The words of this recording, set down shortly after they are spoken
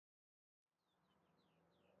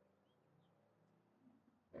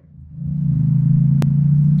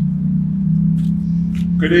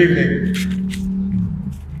Good evening.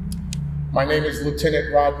 My name is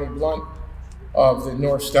Lieutenant Rodney Blunt of the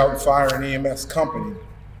North Stoughton Fire and EMS Company.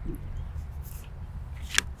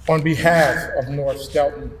 On behalf of North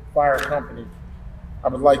Stoughton Fire Company, I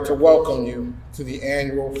would like to welcome you to the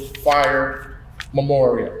annual Fire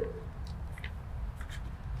Memorial.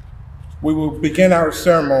 We will begin our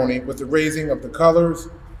ceremony with the raising of the colors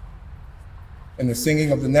and the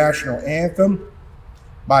singing of the national anthem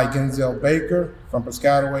by Genzel Baker from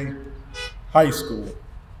Piscataway High School.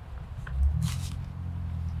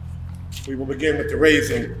 We will begin with the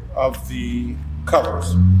raising of the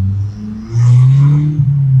colors.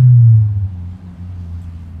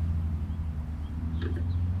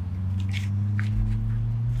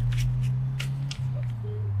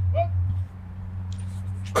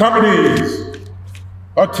 Companies,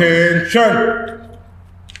 attention.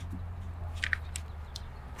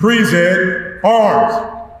 Present arms.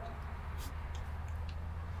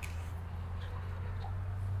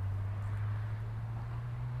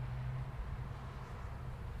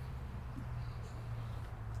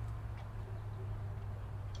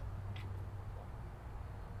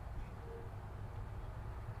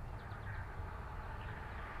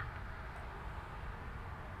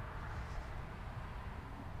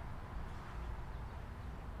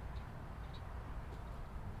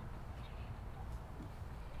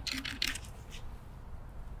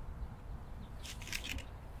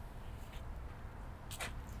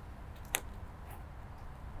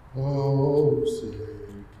 Oh, say,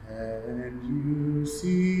 can you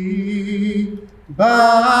see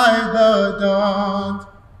by the dawn's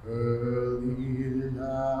early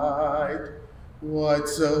light what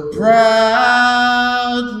so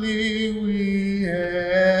proudly we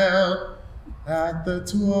hailed at the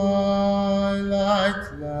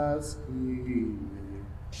twilight's last gleaming,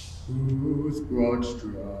 whose broad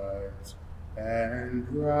stripes and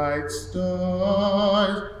bright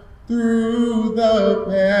stars through the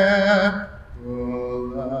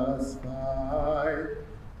perilous fight,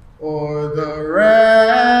 o'er the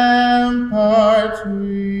ramparts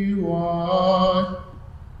we won,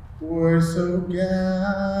 were so gallantly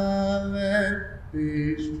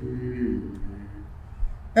streaming,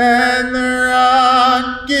 and the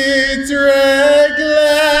rocket's red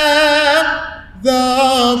glare,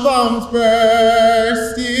 the bombs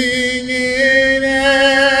bursting in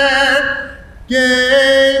air,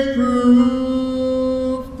 gave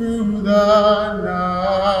proof through the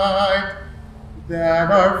night that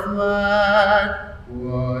our flag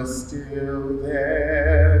was still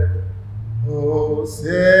there. Oh,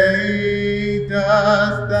 say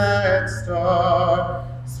does that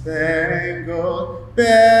star-spangled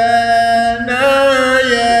banner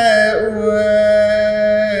yet wave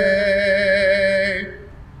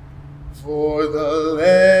for the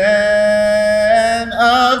land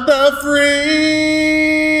of the free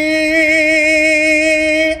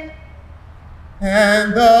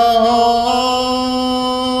and the home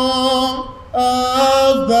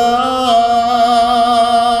of the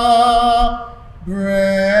brave.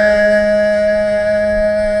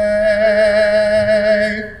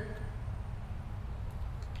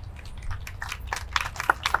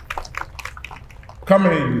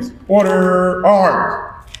 Companies, order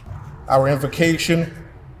arms. Our invocation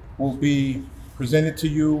will be presented to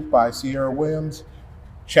you by Sierra Williams,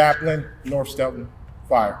 Chaplain, North Stoughton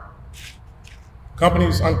Fire.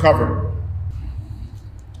 Companies, uncovered.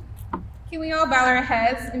 Can we all bow our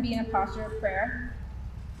heads and be in a posture of prayer?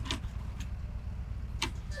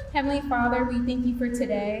 Heavenly Father, we thank you for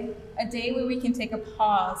today, a day where we can take a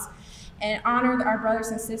pause and honor our brothers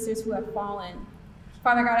and sisters who have fallen.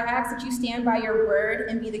 Father God, I ask that you stand by your word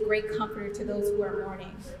and be the great comforter to those who are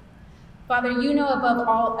mourning. Father, you know above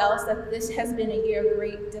all else that this has been a year of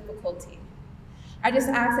great difficulty. I just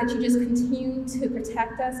ask that you just continue to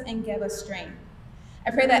protect us and give us strength. I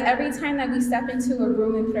pray that every time that we step into a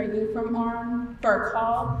room and put our uniform on for a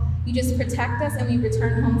call, you just protect us and we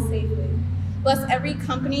return home safely. Bless every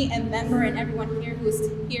company and member and everyone here who is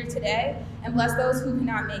here today, and bless those who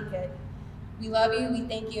cannot make it. We love you, we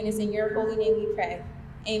thank you, and it's in your holy name we pray.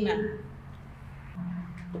 Amen.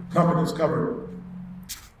 Companies covered.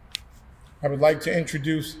 I would like to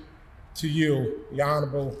introduce to you the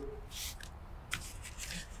Honorable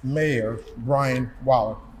Mayor Brian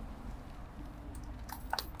Waller.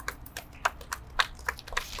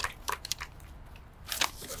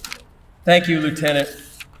 Thank you, Lieutenant.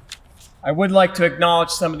 I would like to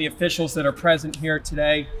acknowledge some of the officials that are present here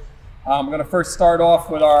today. I'm going to first start off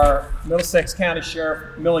with our Middlesex County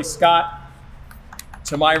Sheriff, Millie Scott,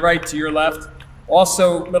 to my right, to your left.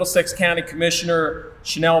 Also, Middlesex County Commissioner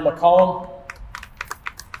Chanel McCollum.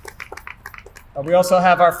 We also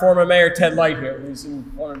have our former mayor, Ted Light, here, who's in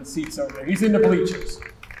one of the seats over there. He's in the bleachers.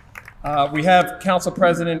 We have Council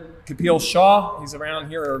President Kapil Shah. He's around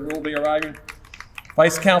here, or will be arriving.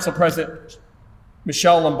 Vice Council President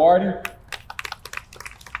Michelle Lombardi.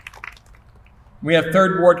 We have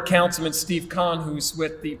 3rd Ward Councilman Steve Kahn, who's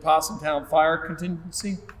with the Possumtown Fire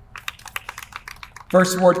Contingency.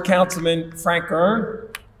 1st Ward Councilman Frank Earn.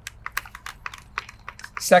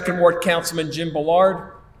 2nd Ward Councilman Jim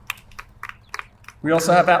Ballard. We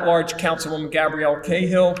also have at-large Councilwoman Gabrielle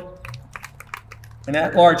Cahill and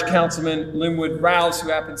at-large Councilman Linwood Rouse, who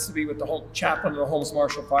happens to be with the chaplain of the Holmes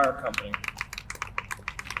Marshall Fire Company.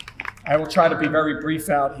 I will try to be very brief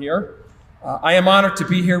out here. I am honored to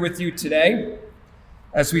be here with you today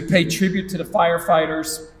as we pay tribute to the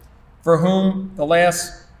firefighters for whom the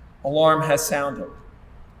last alarm has sounded.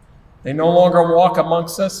 They no longer walk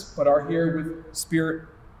amongst us, but are here with Spirit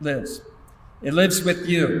lives. It lives with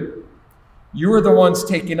you. You are the ones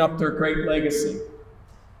taking up their great legacy.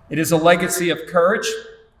 It is a legacy of courage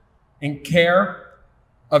and care,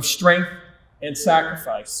 of strength and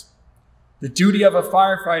sacrifice. The duty of a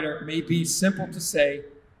firefighter may be simple to say,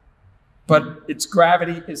 but its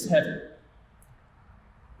gravity is heavy.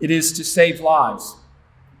 It is to save lives.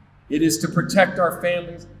 It is to protect our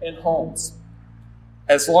families and homes.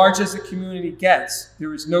 As large as the community gets,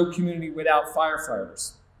 there is no community without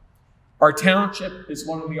firefighters. Our township is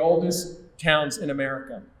one of the oldest towns in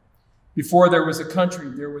America. Before there was a country,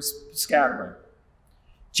 there was Piscataway.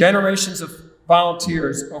 Generations of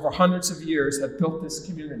volunteers over hundreds of years have built this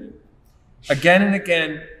community. Again and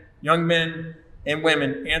again, young men and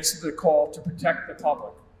women answer the call to protect the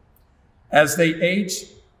public. As they age,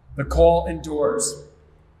 the call endures.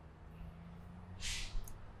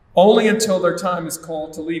 Only until their time is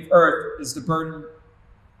called to leave Earth is the burden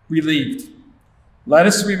relieved. Let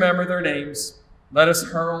us remember their names. Let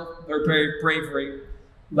us herald their bravery.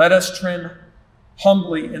 Let us trend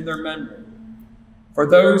humbly in their memory. For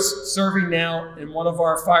those serving now in one of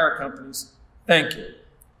our fire companies, thank you.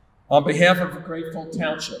 On behalf of a grateful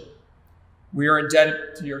township, we are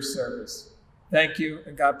indebted to your service. Thank you,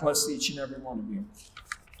 and God bless each and every one of you.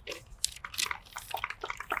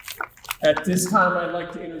 At this time, I'd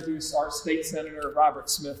like to introduce our State Senator, Robert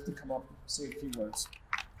Smith, to come up and say a few words.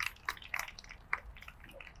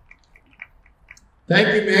 Thank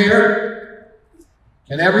you, Mayor.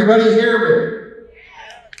 Can everybody hear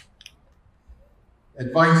me?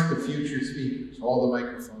 Advice to future speakers, hold the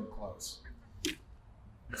microphone close.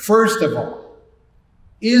 First of all,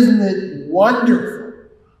 isn't it wonderful,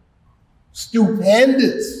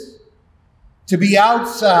 stupendous, to be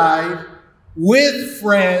outside with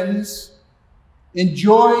friends,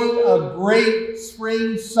 enjoying a great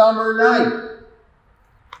spring summer night?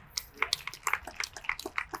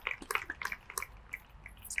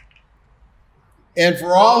 And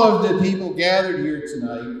for all of the people gathered here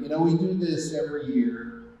tonight, you know, we do this every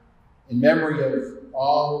year in memory of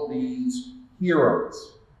all these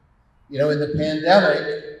heroes. You know, in the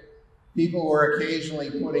pandemic, people were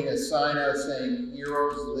occasionally putting a sign out saying,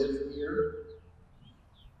 "Heroes live here."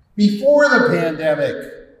 Before the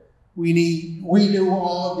pandemic, we knew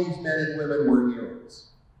all of these men and women were heroes.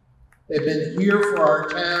 They've been here for our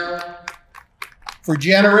town for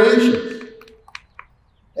generations.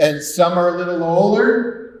 And some are a little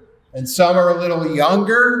older, and some are a little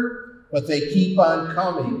younger, but they keep on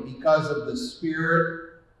coming because of the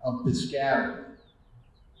spirit of Piscataway.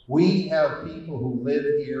 We have people who live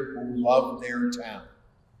here who love their town,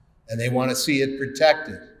 and they want to see it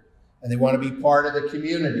protected, and they want to be part of the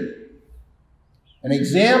community. And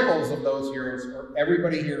examples of those heroes are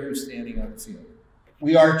everybody here who's standing on the field.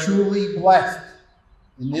 We are truly blessed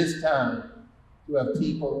in this town to have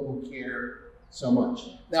people who care so much.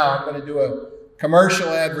 Now, I'm going to do a commercial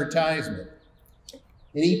advertisement.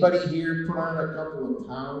 Anybody here put on a couple of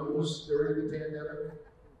pounds during the pandemic?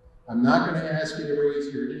 I'm not going to ask you to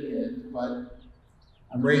raise your hand, but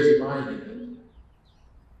I'm raising my hand.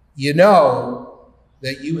 You know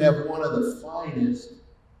that you have one of the finest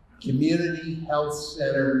community health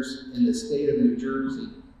centers in the state of New Jersey,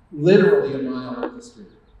 literally a mile up the street.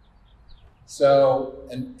 So,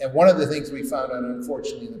 and one of the things we found out,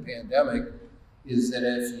 unfortunately, in the pandemic is that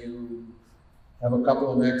if you have a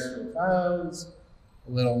couple of extra pounds,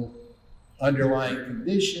 a little underlying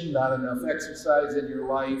condition, not enough exercise in your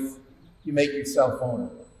life, you make yourself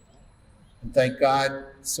vulnerable. And thank God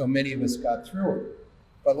so many of us got through it.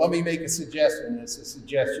 But let me make a suggestion, and it's a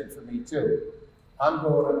suggestion for me too. I'm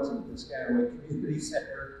going up to the Piscataway Community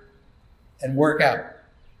Center and work out,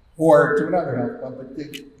 or to another health club, but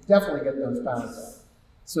definitely get those pounds out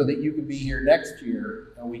so that you can be here next year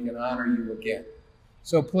and we can honor you again.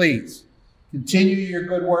 So please, Continue your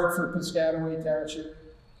good work for Piscataway Township.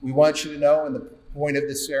 We want you to know, and the point of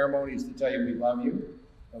this ceremony is to tell you we love you,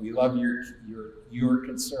 and we love your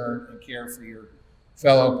concern and care for your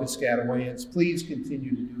fellow Piscatawayans. Please continue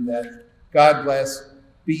to do that. God bless.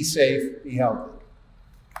 Be safe. Be healthy.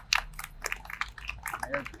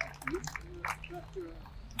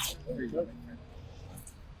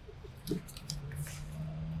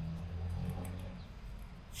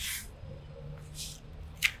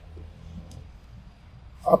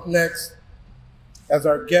 Up next, as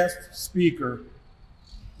our guest speaker,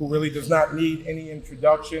 who really does not need any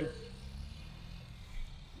introduction,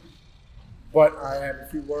 but I have a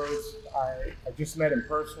few words. I just met him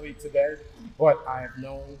personally today, but I have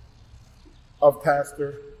known of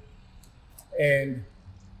Pastor, and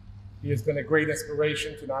he has been a great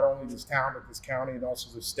inspiration to not only this town, but this county and also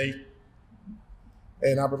the state.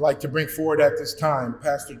 And I would like to bring forward at this time,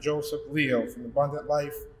 Pastor Joseph Leo from Abundant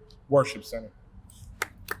Life Worship Center.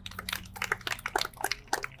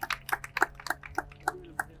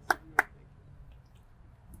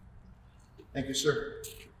 Thank you, sir.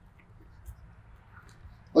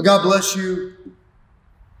 Well, God bless you.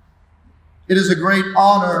 It is a great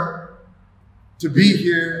honor to be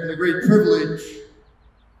here and a great privilege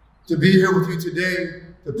to be here with you today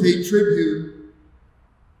to pay tribute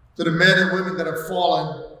to the men and women that have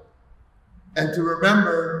fallen and to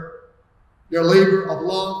remember their labor of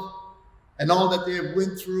love and all that they have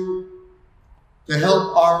went through to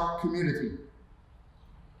help our community.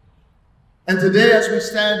 And today, as we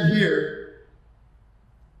stand here,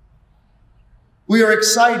 we are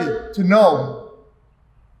excited to know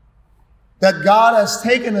that God has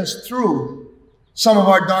taken us through some of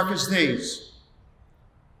our darkest days.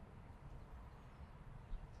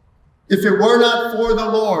 If it were not for the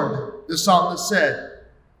Lord, the psalmist said,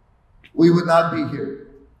 we would not be here.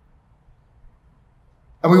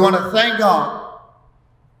 And we want to thank God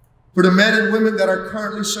for the men and women that are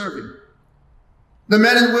currently serving, the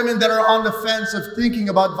men and women that are on the fence of thinking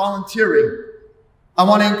about volunteering. I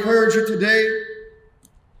want to encourage you today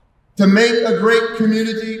to make a great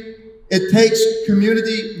community. It takes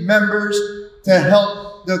community members to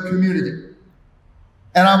help the community.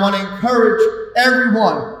 And I want to encourage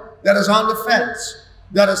everyone that is on the fence,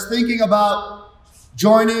 that is thinking about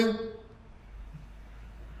joining.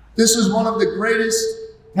 This is one of the greatest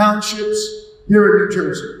townships here in New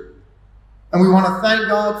Jersey. And we want to thank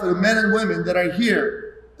God for the men and women that are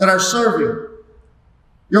here, that are serving.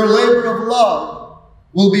 Your labor of love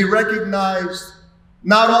will be recognized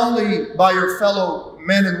not only by your fellow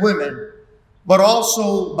men and women, but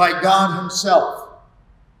also by God Himself.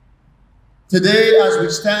 Today, as we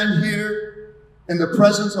stand here in the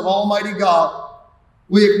presence of Almighty God,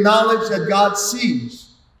 we acknowledge that God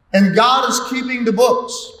sees, and God is keeping the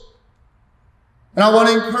books. And I want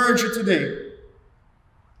to encourage you today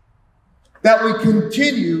that we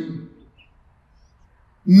continue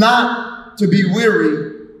not to be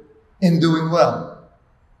weary in doing well.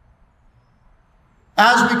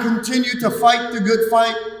 As we continue to fight the good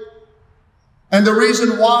fight, and the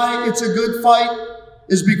reason why it's a good fight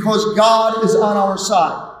is because God is on our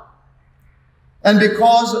side. And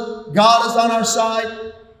because God is on our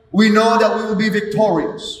side, we know that we will be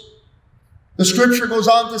victorious. The scripture goes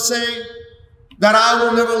on to say that I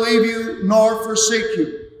will never leave you nor forsake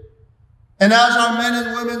you. And as our men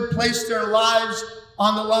and women place their lives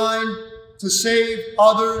on the line to save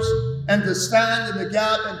others and to stand in the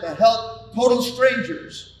gap and to help total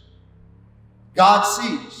strangers, God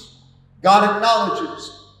sees, God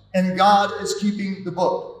acknowledges, and God is keeping the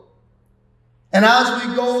book. And as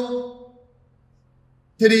we go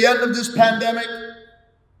to the end of this pandemic,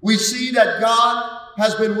 we see that God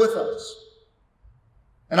has been with us.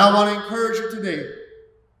 And I want to encourage you today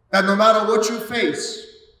that no matter what you face,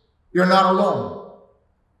 you're not alone.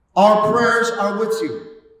 Our prayers are with you.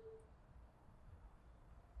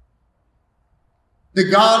 The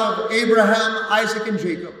God of Abraham, Isaac, and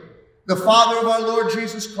Jacob, the Father of our Lord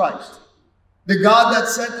Jesus Christ, the God that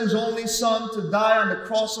sent His only Son to die on the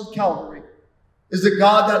cross of Calvary, is the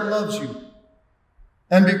God that loves you.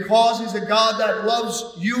 And because He's the God that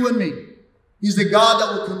loves you and me, He's the God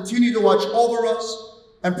that will continue to watch over us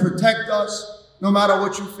and protect us no matter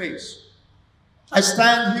what you face. I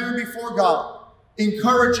stand here before God,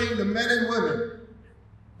 encouraging the men and women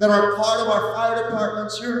that are part of our fire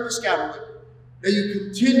departments here in Piscataway, that you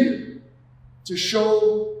continue to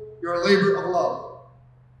show your labor of love.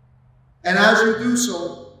 And as you do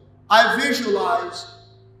so, I visualize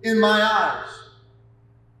in my eyes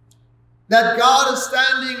that God is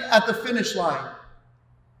standing at the finish line,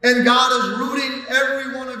 and God is rooting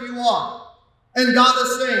every one of you on. And God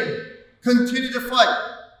is saying, continue to fight.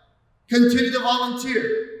 Continue to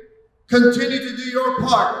volunteer. Continue to do your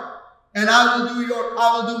part, and I will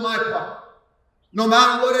do my part. No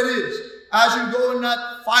matter what it is, as you go in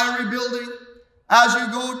that fiery building, as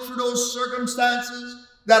you go through those circumstances,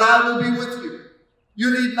 that I will be with you.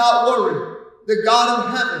 You need not worry. The God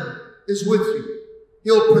of heaven is with you.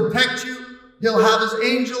 He'll protect you. He'll have his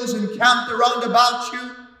angels encamped around about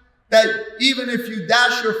you, that even if you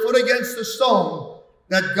dash your foot against a stone,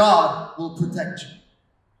 that God will protect you.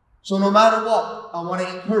 So no matter what, I want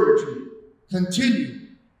to encourage you.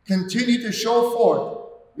 Continue to show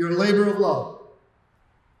forth your labor of love.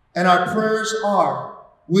 And our prayers are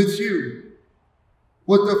with you,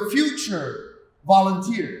 with the future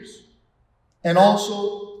volunteers, and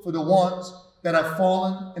also for the ones that have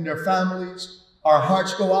fallen and their families. Our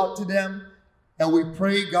hearts go out to them, and we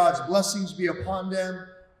pray God's blessings be upon them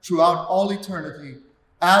throughout all eternity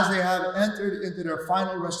as they have entered into their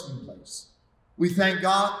final resting place. We thank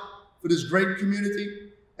God for this great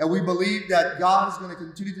community, and we believe that God is going to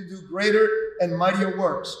continue to do greater and mightier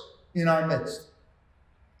works in our midst.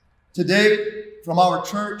 Today, from our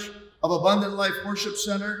Church of Abundant Life Worship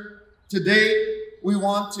Center, today we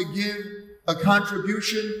want to give a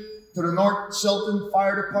contribution to the North Selton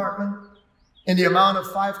Fire Department in the amount of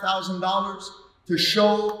 $5,000 to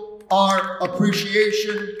show our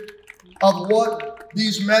appreciation of what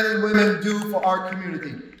these men and women do for our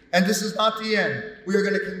community. And this is not the end. We are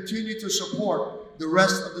going to continue to support the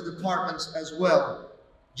rest of the departments as well,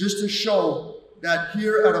 just to show that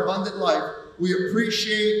here at Abundant Life, we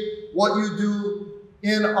appreciate what you do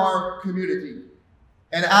in our community.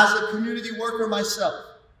 And as a community worker myself,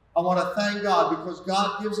 I want to thank God, because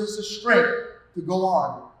God gives us the strength to go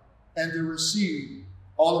on and to receive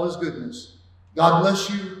all of his goodness. God bless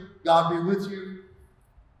you. God be with you.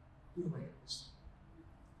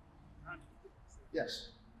 Yes.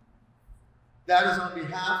 That is on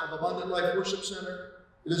behalf of Abundant Life Worship Center.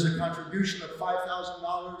 It is a contribution of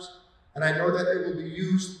 $5,000, and I know that it will be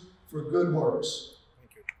used for good works.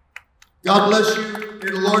 Thank you. God bless you.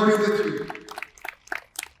 May the Lord be with you.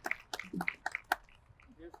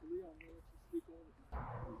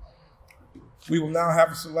 We will now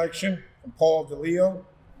have a selection from Paul DeLeo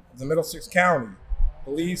of the Middlesex County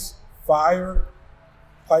Police, Fire,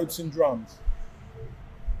 Pipes and Drums.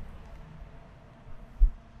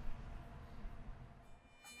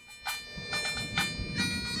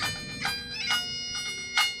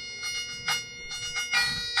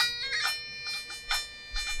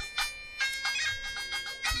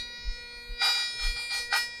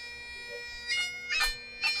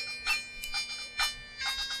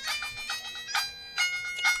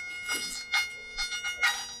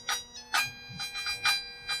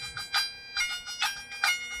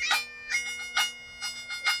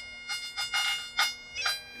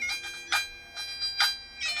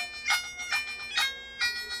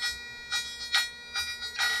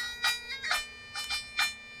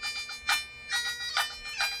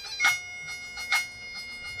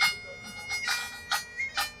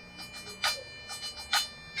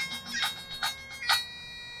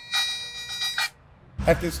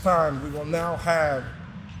 At this time, we will now have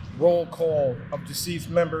roll call of deceased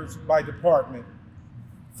members by department.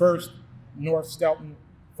 First, North Stelton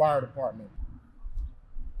Fire Department.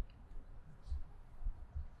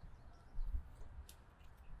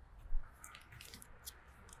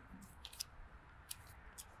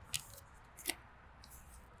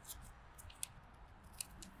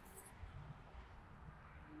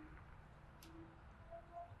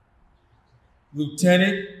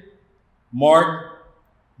 Lieutenant Mark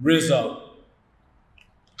Rizzo.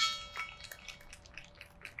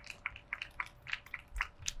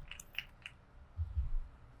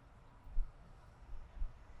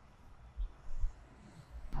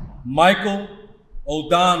 Michael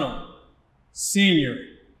O'Donnell, Sr.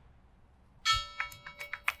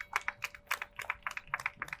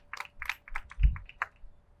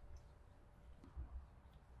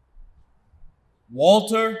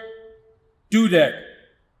 Walter Dudek.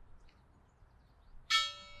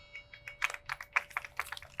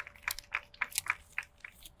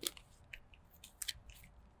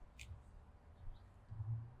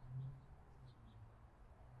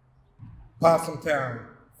 Possumtown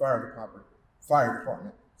Fire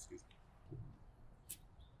Department. Excuse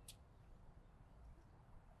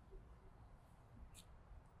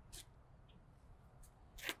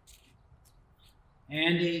me.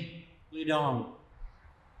 Andy Lidon.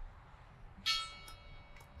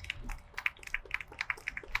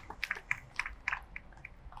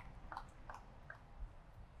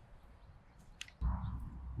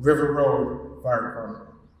 River Road Fire Department.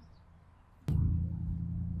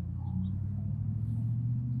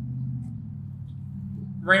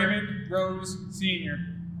 Raymond Rose, Sr.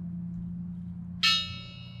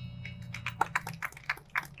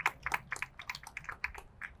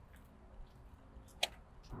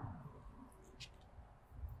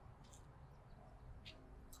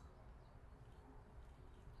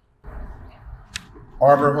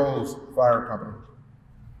 Arbor Hose Fire Company.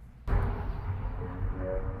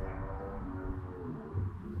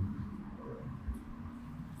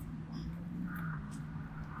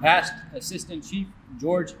 Past Assistant Chief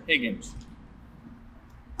George Higgins.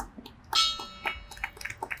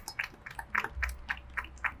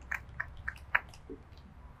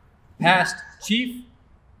 Past Chief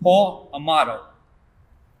Paul Amato.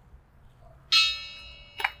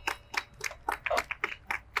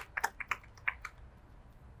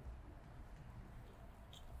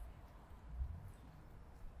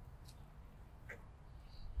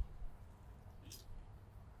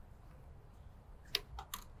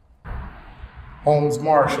 Holmes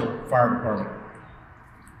Marshall Fire Department.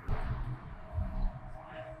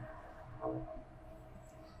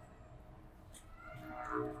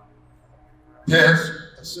 Past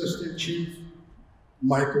Assistant Chief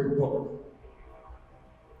Michael Booker.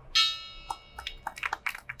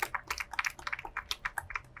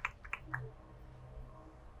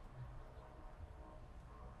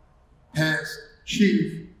 Past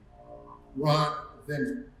Chief Ron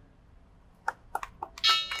Vinner.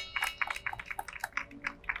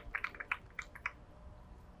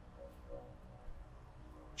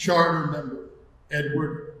 Charter Member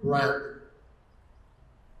Edward Bradley.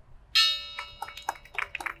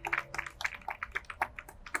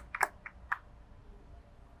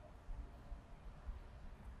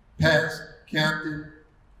 Past Captain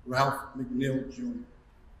Ralph McNeil Jr.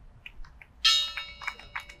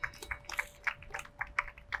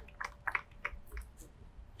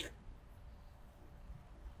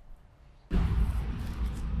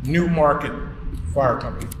 New Market Fire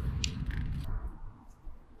Company.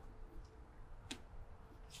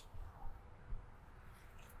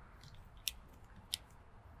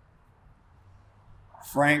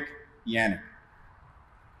 Frank Yannick.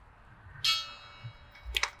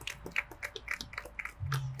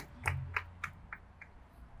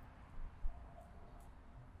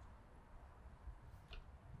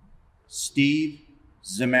 Steve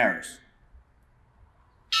Zamaris.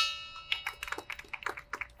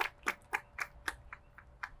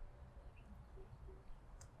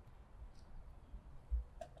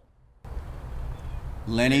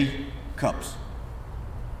 Lenny Cups.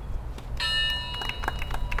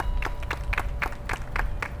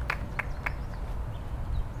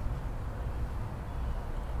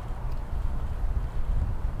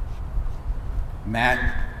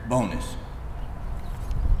 Matt Bonus.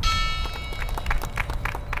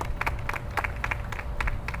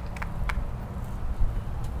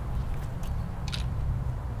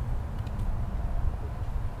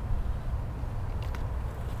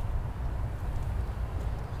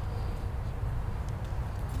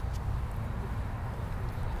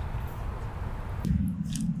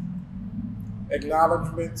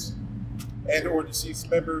 Acknowledgements and or deceased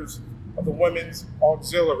members of the Women's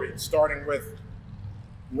Auxiliary, starting with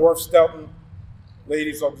North Stelton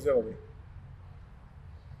Ladies Auxiliary.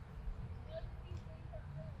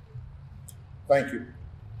 Thank you.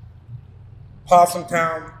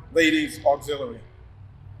 Possumtown Ladies Auxiliary.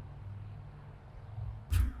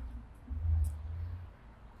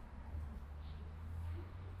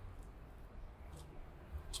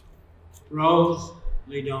 Rose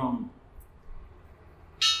Ledon.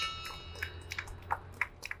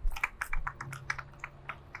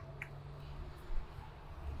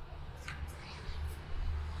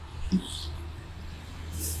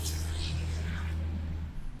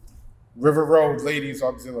 River Road Ladies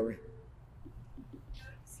Auxiliary.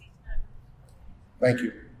 Thank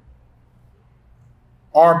you.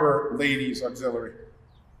 Arbor Ladies Auxiliary.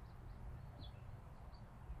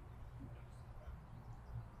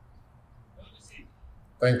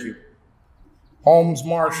 Thank you. Holmes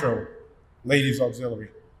Marshall Ladies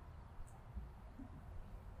Auxiliary.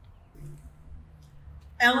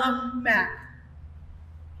 Ella Mack.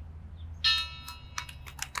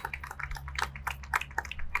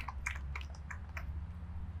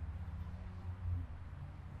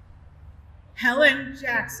 Helen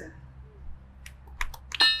Jackson.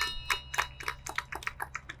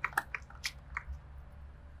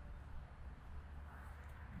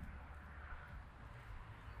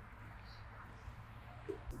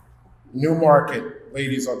 New Market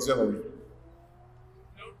Ladies Auxiliary.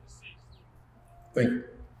 Thank you.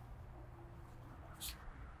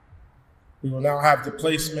 We will now have the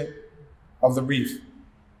placement of the wreath.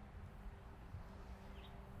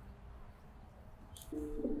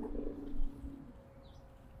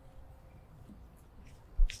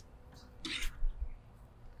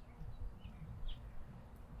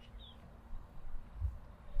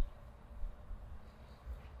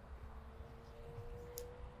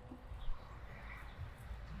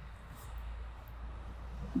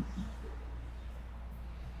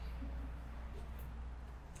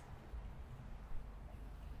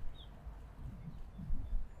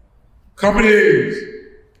 Companies,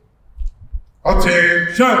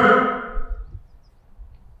 attention.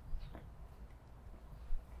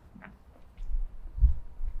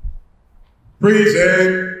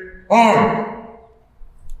 Present arms.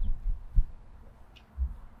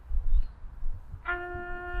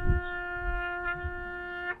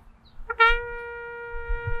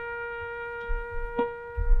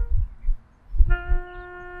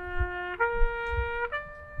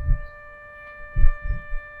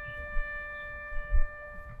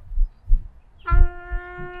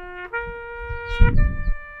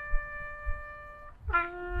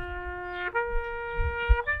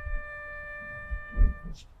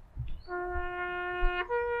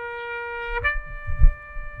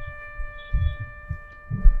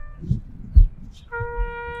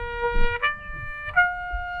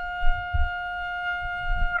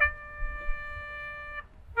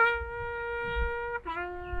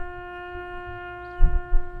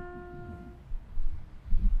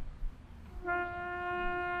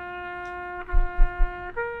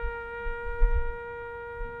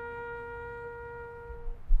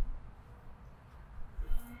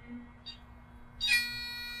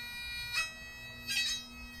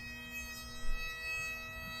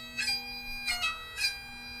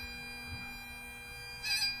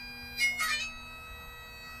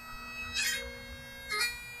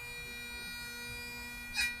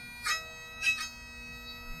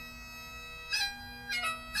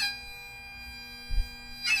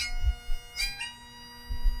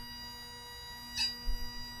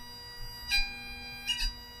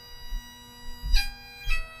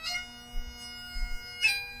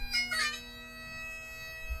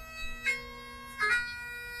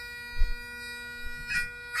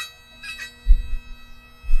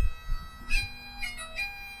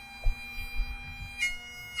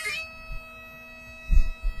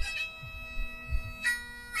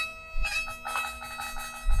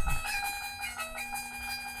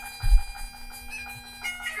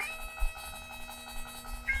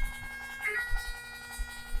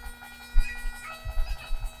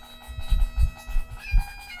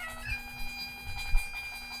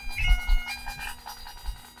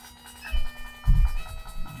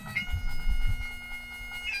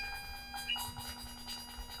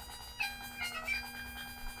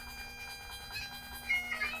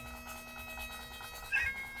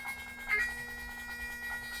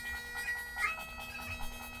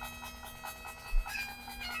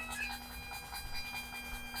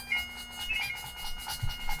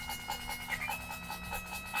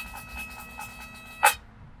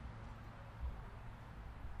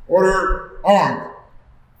 Order armed.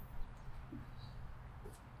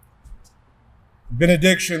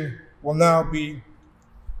 Benediction will now be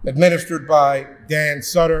administered by Dan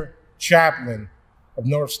Sutter, chaplain of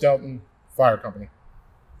North Stelton Fire Company.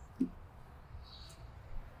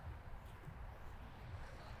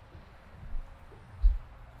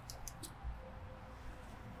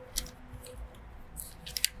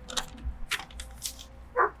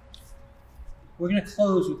 We're going to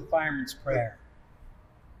close with the fireman's prayer.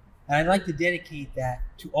 And I'd like to dedicate that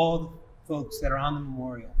to all the folks that are on the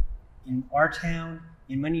memorial in our town,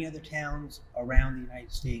 in many other towns around the United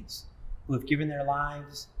States, who have given their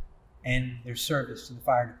lives and their service to the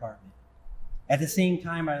fire department. At the same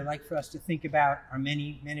time, I'd like for us to think about our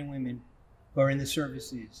many men and women who are in the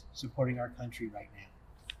services supporting our country right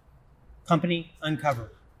now. Company,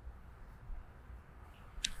 uncover.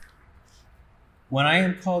 When I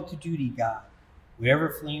am called to duty, God, whatever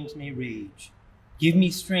flames may rage, give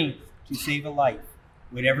me strength to save a life,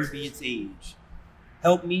 whatever be its age.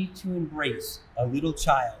 Help me to embrace a little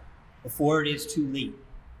child before it is too late,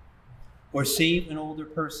 or save an older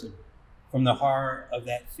person from the horror of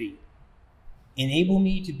that fate. Enable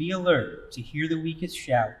me to be alert to hear the weakest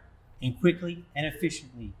shout, and quickly and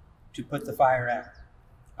efficiently to put the fire out.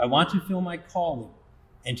 I want to feel my calling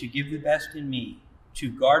and to give the best in me,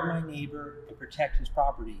 to guard my neighbor and protect his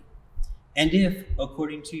property. And if,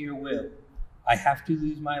 according to your will, I have to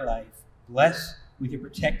lose my life, bless with your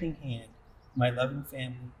protecting hand my loving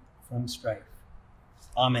family from strife.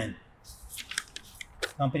 Amen.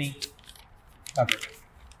 Company, cover.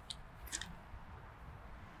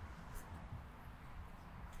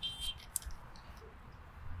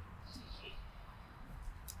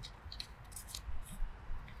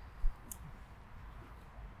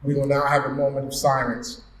 We will now have a moment of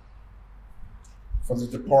silence for the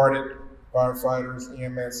departed firefighters,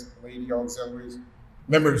 EMS, Lady Auxiliaries,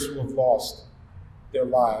 members who have lost their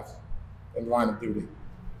lives in line of duty.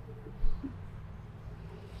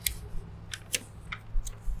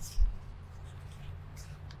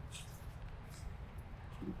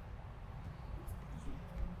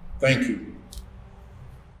 Thank you.